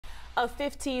A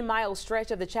 15-mile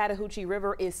stretch of the Chattahoochee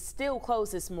River is still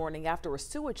closed this morning after a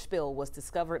sewage spill was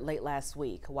discovered late last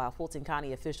week. While Fulton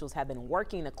County officials have been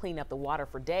working to clean up the water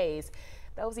for days,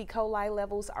 those E. coli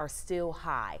levels are still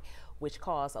high, which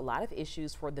caused a lot of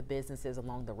issues for the businesses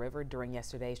along the river during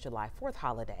yesterday's July 4th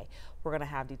holiday. We're going to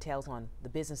have details on the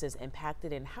businesses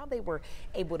impacted and how they were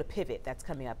able to pivot. That's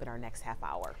coming up in our next half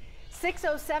hour.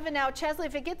 6:07 now. Chesley,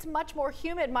 if it gets much more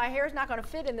humid, my hair's not going to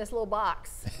fit in this little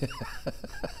box.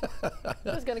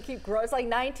 It's going to keep growing. It's like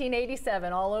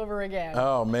 1987 all over again.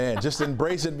 Oh, man. Just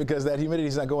embrace it because that humidity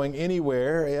is not going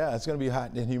anywhere. Yeah, it's going to be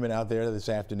hot and humid out there this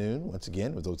afternoon, once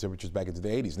again, with those temperatures back into the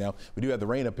 80s. Now, we do have the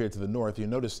rain up here to the north. You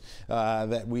notice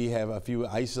that we have a few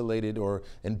isolated or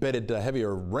embedded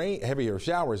heavier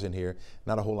showers in here.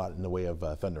 Not a whole lot in the way of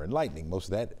thunder and lightning. Most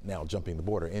of that now jumping the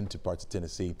border into parts of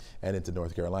Tennessee and into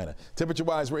North Carolina.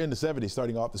 Temperature-wise, we're in the 70s,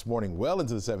 starting off this morning well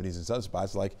into the 70s in some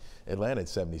spots like Atlanta at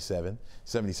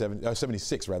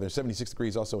 76 rather, 76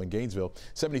 degrees also in Gainesville,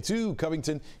 72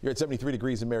 Covington, you're at 73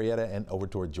 degrees in Marietta and over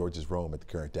toward George's Rome at the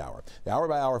current hour. The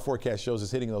hour-by-hour forecast shows us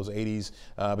hitting those 80s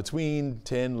between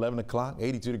 10, 11 o'clock,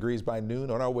 82 degrees by noon,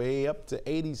 on our way up to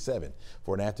 87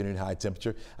 for an afternoon high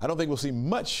temperature. I don't think we'll see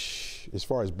much as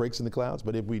far as breaks in the clouds,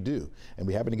 but if we do, and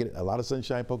we happen to get a lot of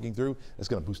sunshine poking through, that's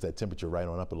going to boost that temperature right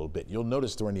on up a little bit. You'll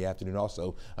notice during the afternoon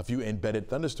also a few embedded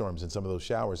thunderstorms in some of those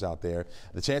showers out there.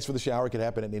 The chance for the shower could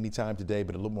happen at any time today,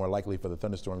 but a little more likely for the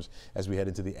thunderstorms as we head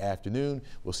into the afternoon.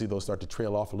 We'll see those start to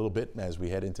trail off a little bit as we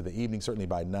head into the evening, certainly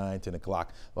by 9, 10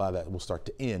 o'clock. A lot of that will start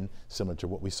to end, similar to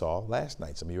what we saw last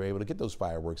night. Some of you were able to get those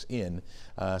fireworks in,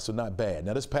 so not bad.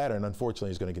 Now, this pattern,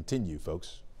 unfortunately, is going to continue,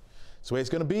 folks. It's the way it's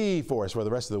going to be for us for the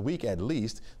rest of the week at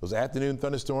least. Those afternoon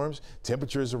thunderstorms,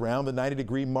 temperatures around the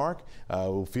 90-degree mark.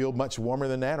 Will feel much warmer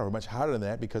than that or much hotter than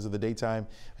that because of the daytime,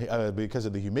 because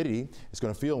of the humidity. It's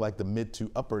going to feel like the mid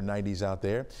to upper 90s out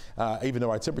there, even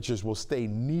though our temperatures will stay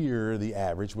near the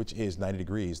average, which is 90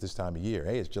 degrees this time of year.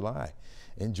 Hey, it's July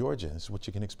in Georgia. This is what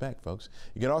you can expect, folks.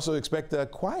 You can also expect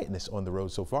quietness on the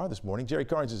road so far this morning. Jerry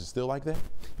Carnes, is it still like that?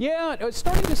 Yeah,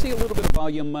 starting to see a little bit of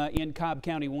volume in Cobb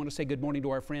County. We want to say good morning to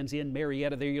our friends in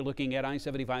Marietta. There you're looking at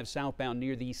I-75 southbound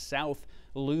near the South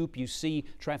Loop. You see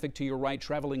traffic to your right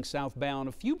traveling southbound.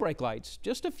 A few brake lights,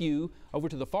 just a few. Over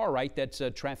to the far right, that's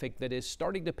traffic that is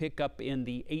starting to pick up in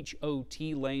the HOT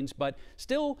lanes, but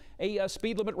still a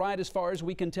speed limit ride as far as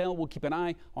we can tell. We'll keep an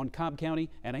eye on Cobb County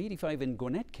and I-85 in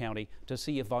Gwinnett County to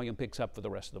see if volume picks up for the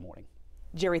rest of the morning.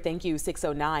 Jerry, thank you.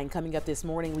 6:09 coming up this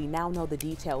morning. We now know the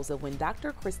details of when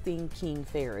Dr. Christine King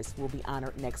Farris will be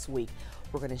honored next week.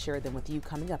 We're going to share them with you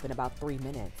coming up in about 3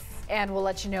 minutes. And we'll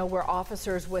let you know where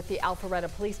officers with the Alpharetta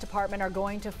Police Department are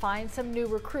going to find some new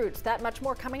recruits. That much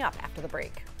more coming up after the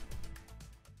break.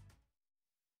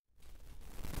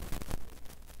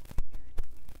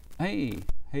 Hey.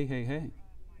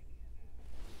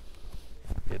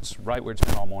 It's right where it's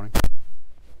been all morning.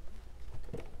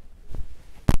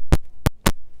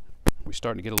 We're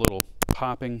starting to get a little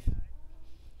popping.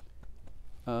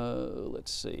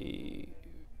 Let's see.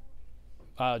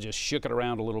 I just shook it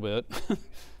around a little bit.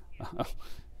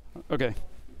 Okay.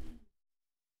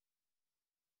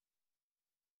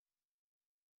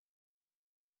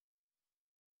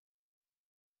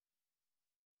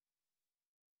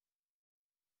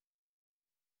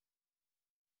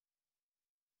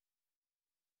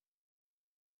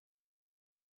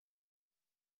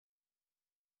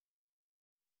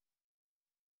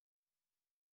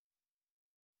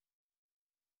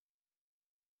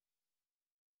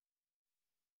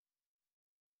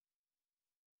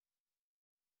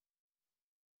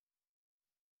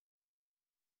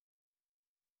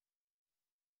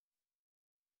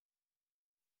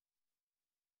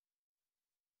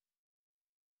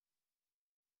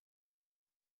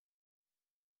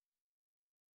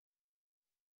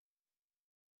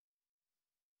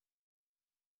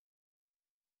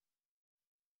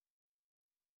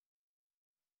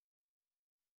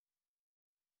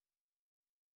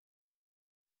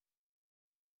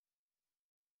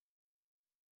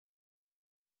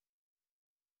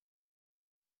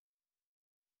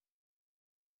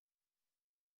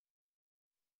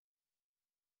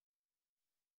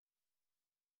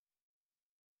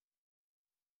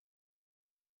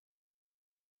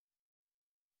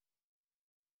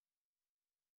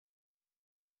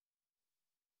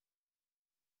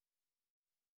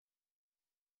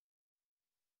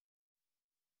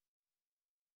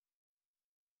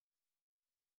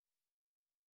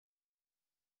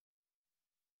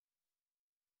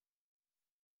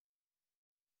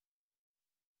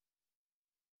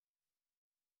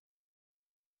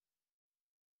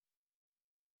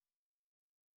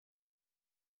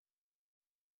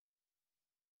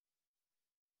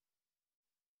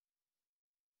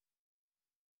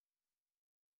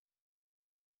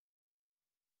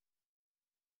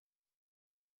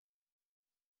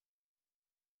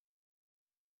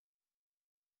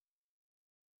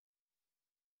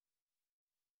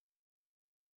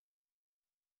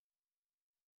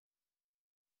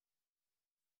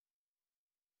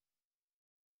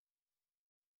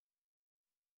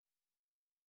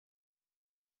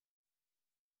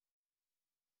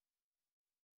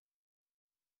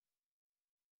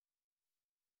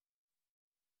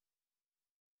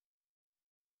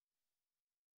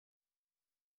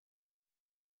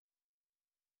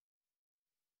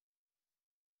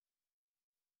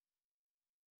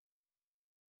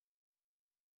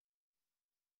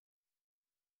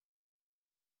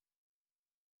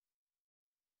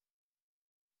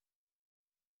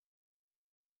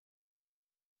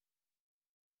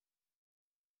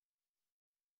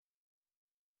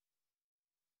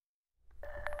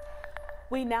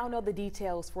 We now know the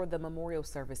details for the memorial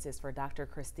services for Dr.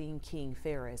 Christine King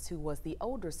Farris, who was the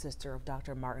older sister of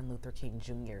Dr. Martin Luther King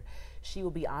Jr. She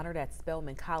will be honored at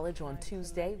Spelman College on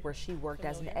Tuesday, where she worked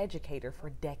as an educator for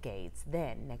decades.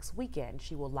 Then, next weekend,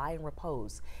 she will lie in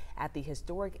repose at the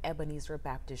historic Ebenezer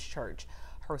Baptist Church.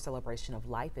 Her celebration of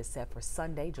life is set for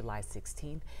Sunday, July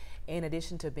 16th. In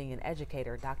addition to being an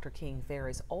educator, Dr. King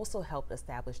Farris also helped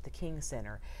establish the King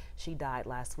Center. She died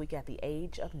last week at the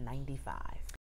age of 95.